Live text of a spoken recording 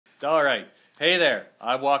All right. Hey there.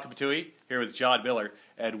 I'm Walker Patui here with John Miller,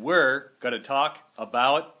 and we're going to talk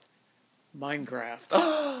about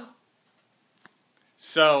Minecraft.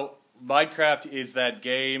 So, Minecraft is that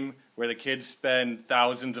game where the kids spend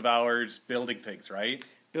thousands of hours building things, right?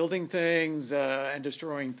 Building things and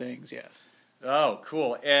destroying things, yes. Oh,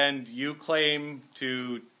 cool. And you claim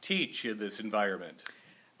to teach in this environment.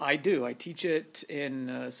 I do. I teach it in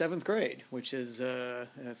 7th grade, which is,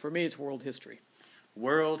 for me, it's world history.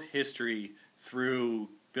 World history through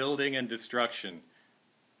building and destruction.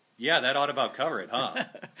 Yeah, that ought about cover it, huh?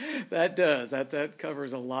 That does. That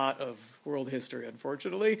covers a lot of world history,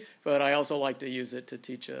 unfortunately. But I also like to use it to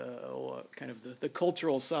teach kind of the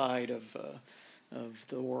cultural side of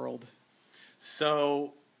the world.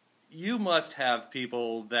 So, you must have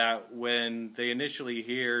people that when they initially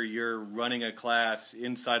hear you're running a class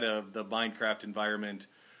inside of the Minecraft environment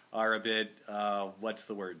are a bit, what's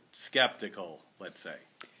the word, skeptical, let's say.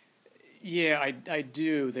 Yeah, I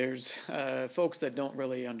do. There's folks that don't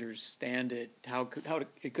really understand it, how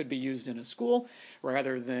it could be used in a school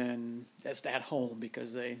rather than just at home,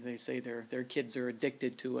 because they say their kids are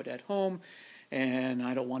addicted to it at home, and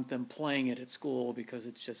I don't want them playing it at school because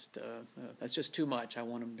it's just that's just too much. I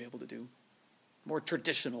want them to be able to do more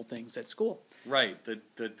traditional things at school. Right.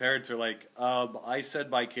 The parents are like, I send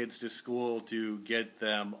my kids to school to get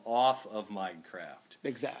them off of Minecraft.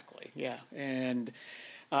 Exactly, yeah. And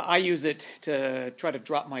I use it to try to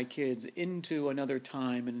drop my kids into another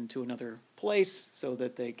time and into another place so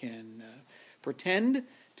that they can pretend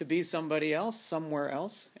to be somebody else, somewhere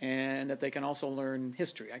else, and that they can also learn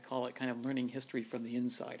history. I call it kind of learning history from the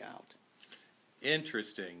inside out.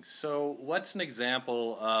 Interesting. So what's an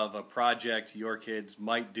example of a project your kids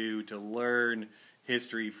might do to learn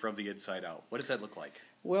history from the inside out? What does that look like?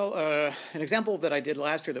 Well, an example that I did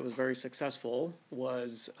last year that was very successful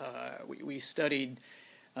was we studied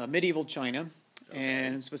medieval China, okay.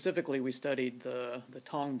 And specifically we studied the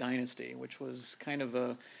Tang Dynasty, which was kind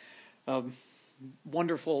of a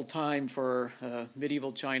wonderful time for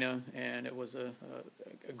medieval China, and it was a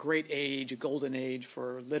great age, a golden age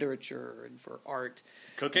for literature and for art.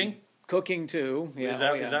 Cooking? And cooking too.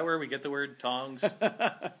 Yeah, is that where we get the word tongs?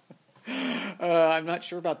 I'm not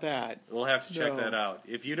sure about that. We'll have to check that out.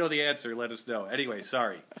 If you know the answer, let us know. Anyway,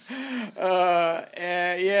 sorry.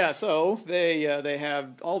 Yeah, so they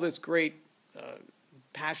have all this great,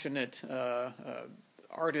 passionate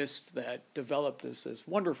artists that developed this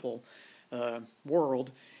wonderful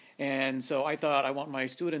world. And so I thought I want my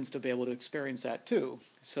students to be able to experience that too.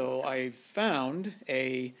 So I found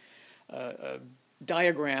a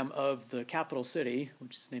diagram of the capital city,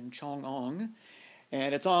 which is named Chang'an,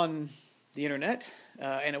 and it's on the internet,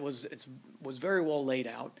 and it was very well laid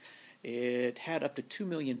out. It had up to 2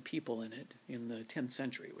 million people in it in the 10th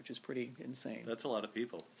century, which is pretty insane. That's a lot of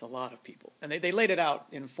people. It's a lot of people. And they laid it out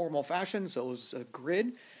in formal fashion, so it was a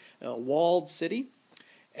grid, a walled city.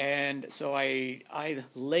 And so I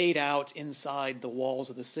laid out inside the walls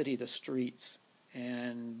of the city the streets.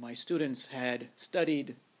 And my students had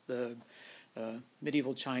studied the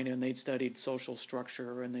medieval China, and they'd studied social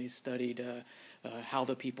structure, and they studied how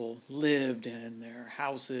the people lived and their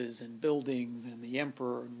houses and buildings and the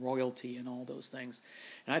emperor and royalty and all those things.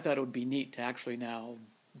 And I thought it would be neat to actually now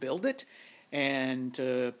build it and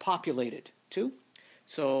to populate it too.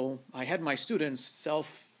 So I had my students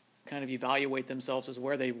kind of evaluate themselves as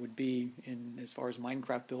where they would be in as far as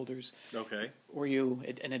Minecraft builders. Okay. Were you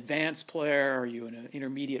an advanced player? Are you an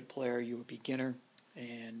intermediate player? Are you a beginner?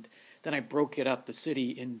 And then I broke the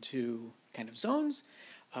city into kind of zones,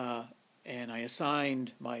 and I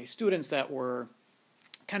assigned my students that were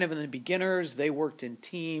kind of in the beginners. They worked in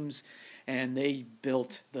teams, and they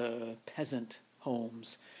built the peasant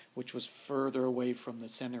homes, which was further away from the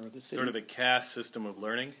center of the city. Sort of a caste system of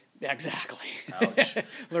learning? Exactly. Ouch.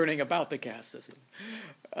 Learning about the caste system.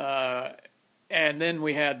 And then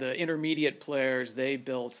we had the intermediate players. They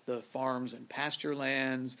built the farms and pasture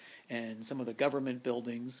lands and some of the government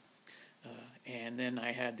buildings. And then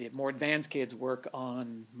I had the more advanced kids work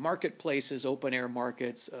on marketplaces, open-air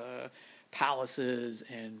markets, palaces,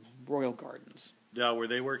 and royal gardens. Now, were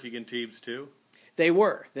they working in teams too? They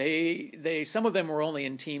were. Some of them were only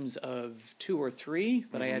in teams of 2 or 3,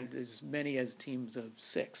 but I had as many as teams of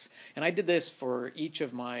 6. And I did this for each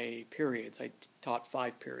of my periods. I taught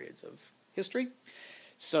 5 periods of history.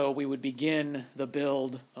 So we would begin the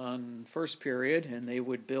build on first period, and they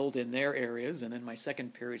would build in their areas, and then my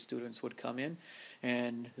second period students would come in,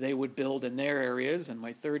 and they would build in their areas, and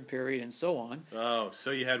my third period, and so on. Oh,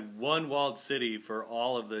 so you had one walled city for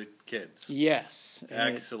all of the kids. Yes.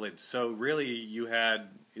 Excellent. So really you had,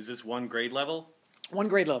 is this one grade level? One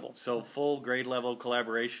grade level. So full grade level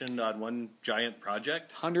collaboration on one giant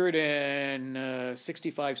project?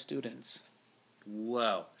 165 students.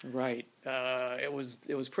 Wow. Right. It was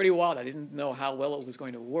pretty wild. I didn't know how well it was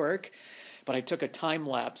going to work, but I took a time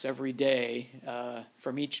lapse every day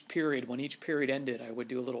from each period. When each period ended, I would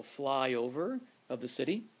do a little flyover of the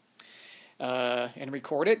city and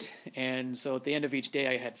record it. And so at the end of each day,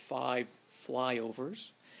 I had 5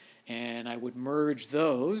 flyovers, and I would merge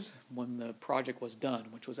those when the project was done,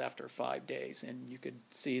 which was after 5 days. And you could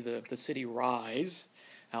see the city rise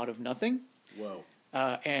out of nothing. Whoa.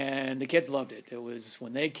 And the kids loved it. It was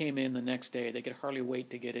when they came in the next day, they could hardly wait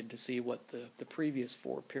to get in to see what the previous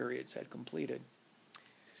 4 periods had completed.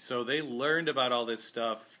 So they learned about all this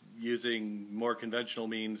stuff using more conventional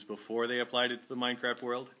means before they applied it to the Minecraft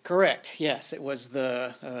world? Correct. Yes, it was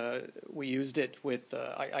we used it with.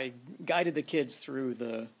 I guided the kids through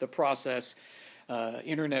the process,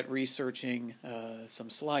 internet researching, some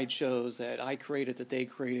slideshows that I created that they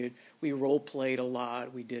created. We role played a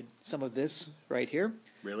lot. We did some of this right here.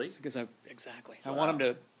 Really? Because exactly. Wow. I want them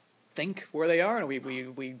to think where they are, and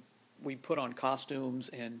we put on costumes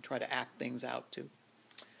and try to act things out too.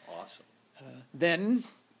 Awesome. Then,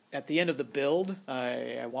 at the end of the build,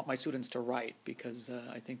 I want my students to write because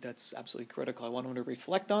I think that's absolutely critical. I want them to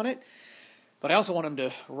reflect on it, but I also want them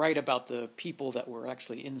to write about the people that were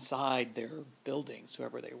actually inside their buildings,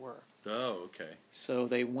 whoever they were. Oh, okay. So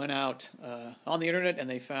they went out on the internet and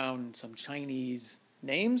they found some Chinese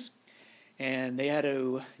names, and they had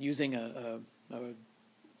to, using a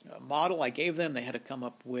model I gave them, they had to come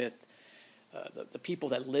up with the people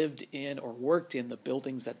that lived in or worked in the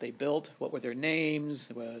buildings that they built. What were their names?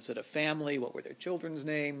 Was it a family? What were their children's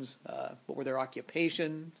names? What were their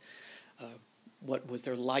occupation? What was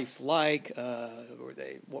their life like?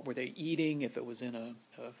 What were they eating if it was in a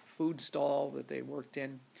food stall that they worked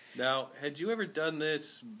in? Now, had you ever done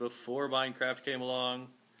this before Minecraft came along?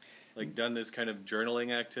 Like done this kind of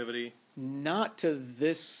journaling activity? Not to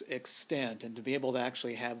this extent, and to be able to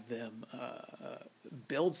actually have them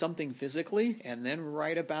build something physically and then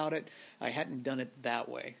write about it, I hadn't done it that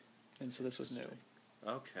way, and so this was new.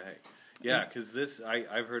 Okay. Yeah, because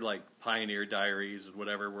I've heard like pioneer diaries and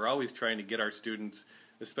whatever. We're always trying to get our students,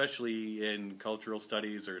 especially in cultural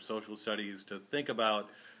studies or social studies, to think about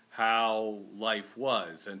how life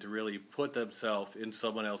was and to really put themselves in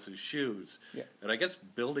someone else's shoes. Yeah. And I guess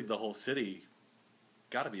building the whole city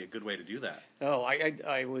got to be a good way to do that. Oh,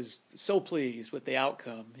 I was so pleased with the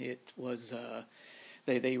outcome. It was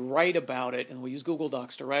they write about it, and we use Google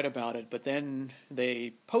Docs to write about it, but then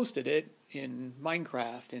they posted it in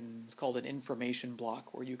Minecraft, and it's called an information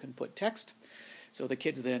block where you can put text. So the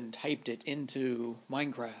kids then typed it into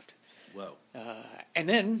Minecraft. Whoa. And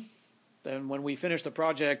then when we finished the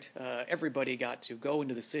project, everybody got to go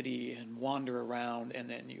into the city and wander around, and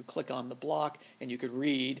then you click on the block, and you could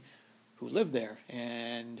read who lived there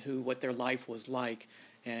and what their life was like,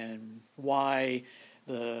 and why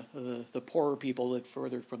the poorer people lived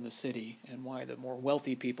further from the city, and why the more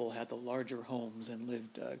wealthy people had the larger homes and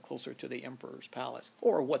lived closer to the emperor's palace,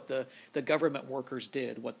 or what the government workers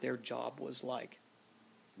did, what their job was like.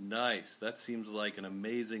 Nice. That seems like an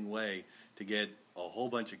amazing way to get a whole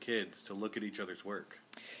bunch of kids to look at each other's work.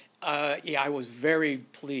 Yeah, I was very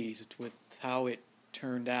pleased with how it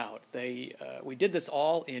turned out. We did this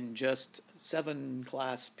all in just 7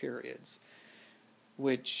 class periods,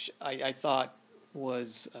 which I thought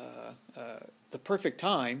was the perfect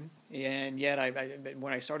time. And yet,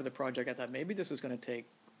 when I started the project, I thought maybe this is going to take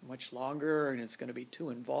much longer, and it's going to be too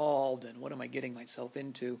involved, and what am I getting myself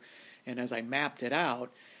into? And as I mapped it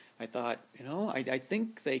out, I thought, I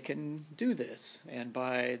think they can do this. And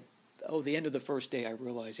by the end of the first day, I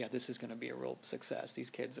realized, this is going to be a real success. These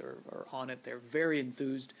kids are on it. They're very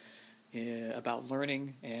enthused about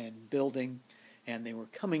learning and building, and they were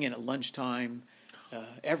coming in at lunchtime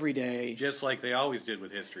every day. Just like they always did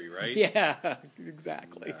with history, right? Yeah,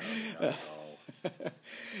 exactly.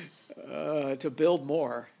 To build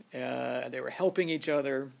more. They were helping each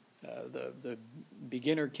other. The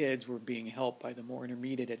beginner kids were being helped by the more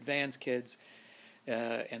intermediate, advanced kids,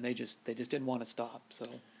 and they just didn't want to stop. So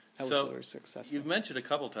that was very successful. You've mentioned a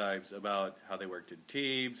couple times about how they worked in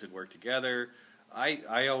teams and worked together.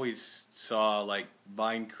 I always saw, like,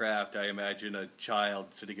 Minecraft, I imagine a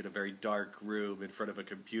child sitting in a very dark room in front of a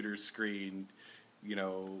computer screen,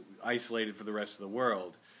 isolated from the rest of the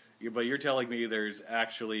world. But you're telling me there's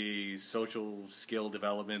actually social skill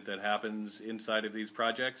development that happens inside of these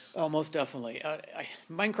projects? Oh, most definitely.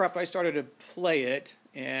 Minecraft, I started to play it,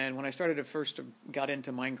 and when I first got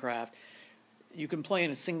into Minecraft, you can play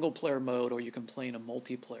in a single-player mode or you can play in a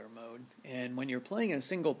multiplayer mode. And when you're playing in a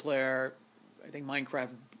single-player, think Minecraft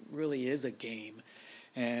really is a game,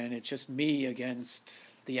 and it's just me against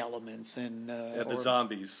the elements and the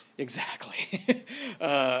zombies. Exactly.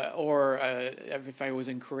 If I was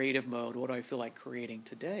in creative mode, what do I feel like creating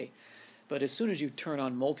today? But as soon as you turn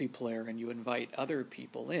on multiplayer and you invite other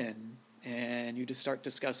people in, and you just start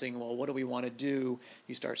discussing, well, what do we want to do?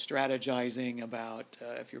 You start strategizing about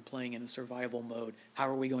if you're playing in a survival mode, how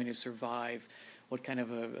are we going to survive? What kind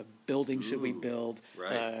of a building should we build?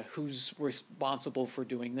 Right. Who's responsible for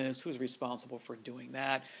doing this? Who's responsible for doing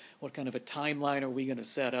that? What kind of a timeline are we going to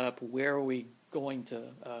set up? Where are we going to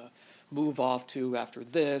move off to after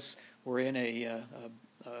this? We're in a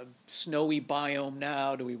snowy biome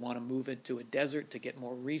now. Do we want to move it to a desert to get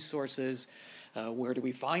more resources? Where do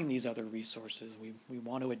we find these other resources? We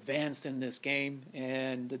want to advance in this game,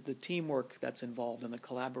 and the teamwork that's involved and the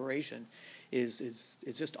collaboration is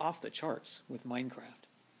just off the charts with Minecraft.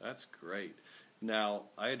 That's great. Now,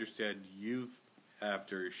 I understand you've,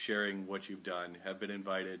 after sharing what you've done, have been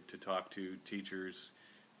invited to talk to teachers,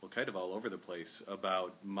 well, kind of all over the place,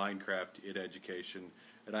 about Minecraft in education.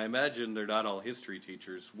 And I imagine they're not all history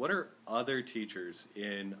teachers. What are other teachers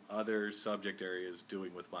in other subject areas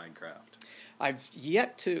doing with Minecraft? I've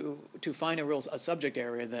yet to find a subject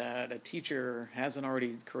area that a teacher hasn't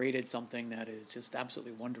already created something that is just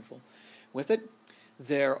absolutely wonderful with it.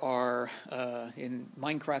 There are, in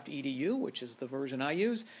Minecraft EDU, which is the version I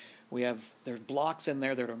use, there's blocks in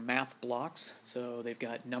there that are math blocks. So they've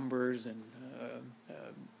got numbers and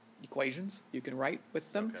equations you can write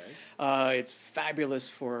with them. Okay. It's fabulous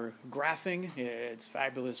for graphing. It's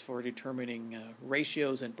fabulous for determining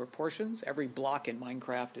ratios and proportions. Every block in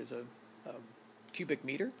Minecraft is a cubic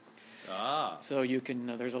meter. So you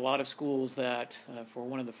can. There's a lot of schools that, for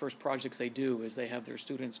one of the first projects they do, is they have their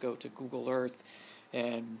students go to Google Earth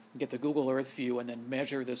and get the Google Earth view, and then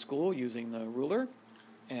measure the school using the ruler,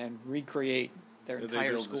 and recreate their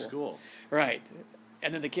entire school. The school. Right.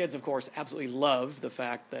 And then the kids, of course, absolutely love the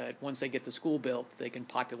fact that once they get the school built, they can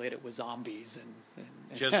populate it with zombies and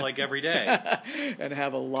just like every day, and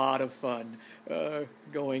have a lot of fun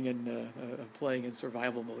going and playing in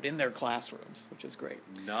survival mode in their classrooms, which is great.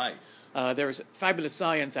 Nice. There's fabulous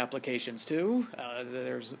science applications too.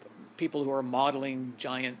 There's people who are modeling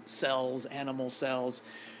giant cells, animal cells.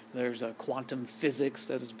 There's quantum physics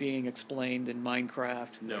that is being explained in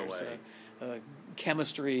Minecraft. No There's, way.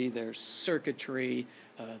 Chemistry, there's circuitry,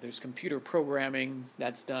 there's computer programming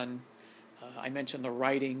that's done. I mentioned the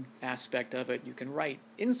writing aspect of it. You can write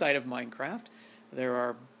inside of Minecraft. There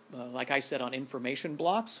are, like I said, on information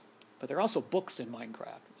blocks, but there are also books in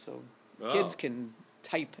Minecraft. So kids can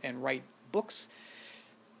type and write books.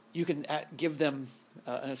 You can give them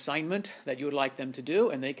an assignment that you would like them to do,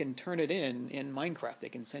 and they can turn it in Minecraft. They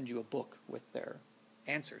can send you a book with their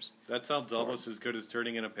answers. That sounds almost as good as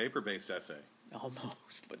turning in a paper-based essay.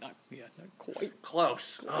 Almost, but not quite.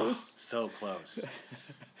 Close. Oh, so close.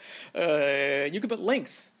 You can put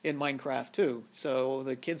links in Minecraft too, so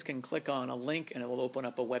the kids can click on a link and it will open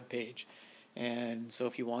up a web page. And so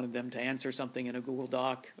if you wanted them to answer something in a Google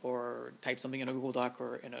Doc or type something in a Google Doc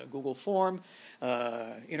or in a Google form,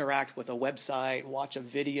 interact with a website, watch a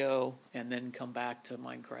video, and then come back to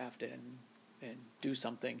Minecraft and do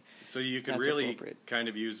something. So you can really kind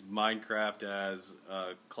of use Minecraft as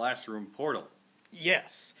a classroom portal.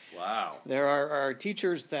 Yes. Wow. There are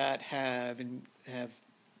teachers that have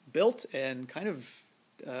built and kind of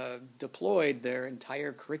deployed their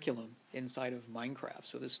entire curriculum inside of Minecraft.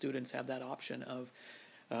 So the students have that option of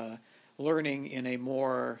learning in a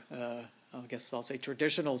more, I guess I'll say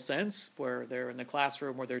traditional sense, where they're in the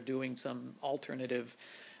classroom, where they're doing some alternative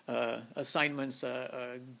assignments,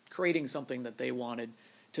 creating something that they wanted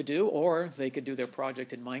to do, or they could do their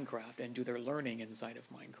project in Minecraft and do their learning inside of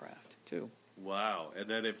Minecraft too. Wow. And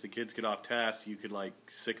then if the kids get off task, you could like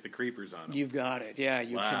sick the creepers on them. You've got it. Yeah,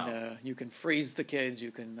 you can freeze the kids.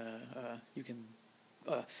 You can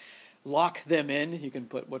lock them in. You can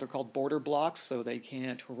put what are called border blocks so they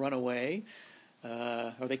can't run away.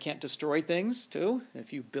 Or they can't destroy things too.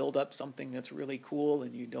 If you build up something that's really cool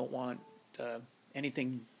and you don't want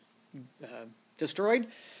anything destroyed,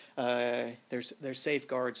 there's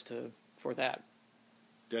safeguards for that.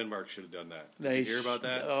 Denmark should have done that. Did you hear about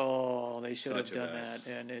that? Oh, they should have done that,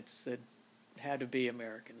 and it had to be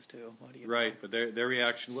Americans too. What do you know? But their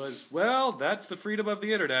reaction was, well, that's the freedom of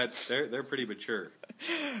the internet. They're pretty mature.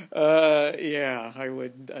 Yeah,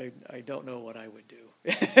 I don't know what I would do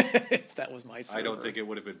if that was my server. I don't think it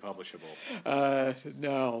would have been publishable.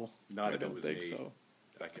 No, not if it was me. So.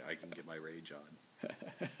 I can get my rage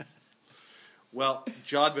on. Well,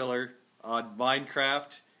 John Miller on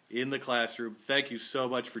Minecraft in the classroom. Thank you so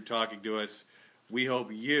much for talking to us. We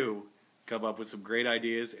hope you come up with some great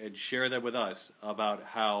ideas and share them with us about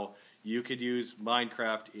how you could use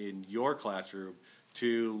Minecraft in your classroom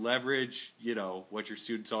to leverage, what your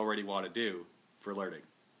students already want to do for learning.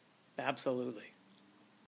 Absolutely.